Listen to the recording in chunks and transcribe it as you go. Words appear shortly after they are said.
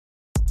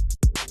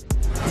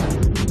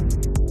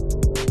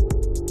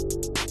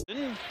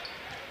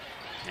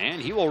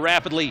He will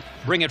rapidly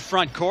bring it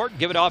front court,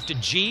 give it off to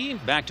G,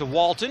 back to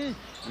Walton,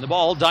 and the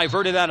ball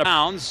diverted out of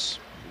bounds.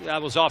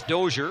 That was off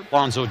Dozier.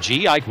 Alonzo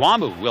G.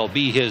 Aikwamu will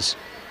be his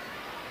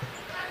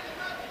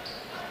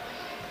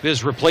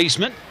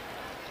replacement.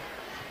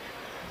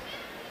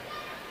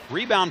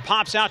 Rebound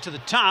pops out to the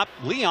top,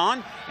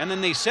 Leon, and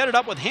then they set it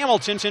up with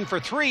Hamilton for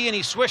three, and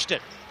he swished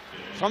it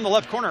from the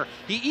left corner.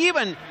 He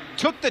even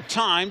took the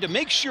time to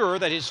make sure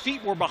that his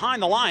feet were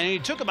behind the line, and he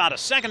took about a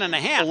second and a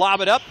half to lob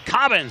it up.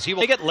 Cobbins, he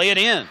will take it, lay it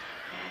in.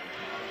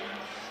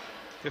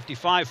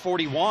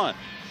 55-41.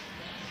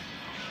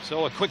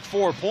 So a quick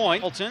 4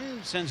 point. Hamilton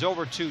sends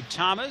over to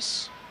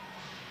Thomas.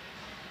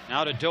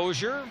 Now to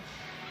Dozier.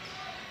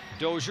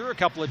 Dozier, a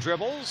couple of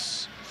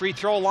dribbles. Free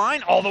throw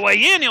line, all the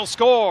way in, he'll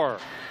score.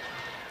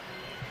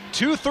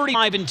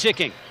 2:35 and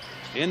ticking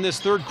in this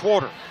third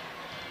quarter.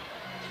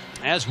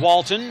 As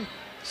Walton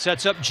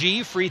sets up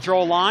G, free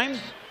throw line.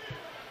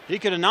 He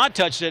could have not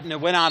touched it and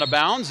it went out of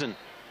bounds, and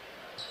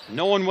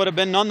no one would have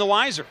been none the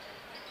wiser.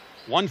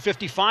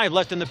 1:55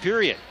 left in the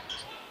period.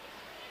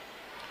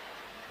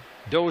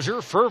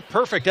 Dozier,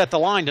 perfect at the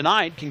line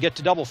tonight, can get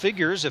to double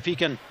figures if he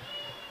can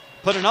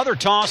put another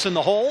toss in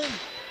the hole.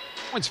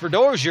 Points for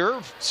Dozier,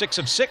 6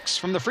 of 6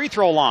 from the free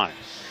throw line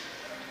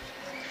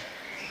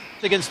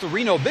against the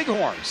Reno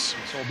Bighorns.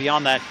 So we'll be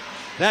on that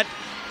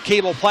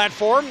cable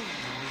platform.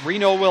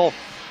 Reno will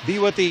be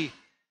with the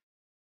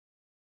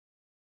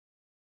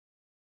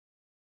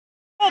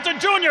Walton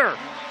Jr.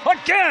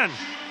 again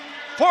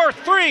for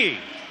three.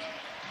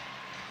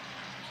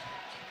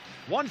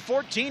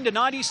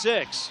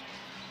 114-96.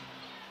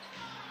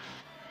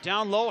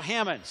 Down low,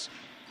 Hammonds.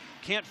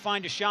 Can't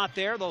find a shot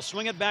there. They'll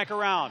swing it back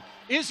around.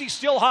 Is he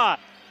still hot?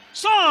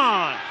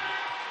 Son!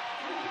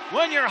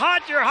 When you're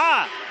hot, you're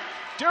hot.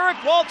 Derek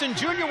Walton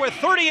Jr. with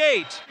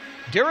 38.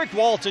 Derek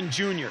Walton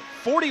Jr.,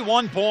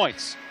 41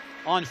 points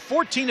on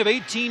 14 of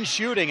 18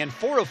 shooting and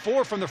 4 of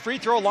 4 from the free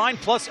throw line,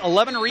 plus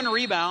 11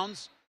 rebounds.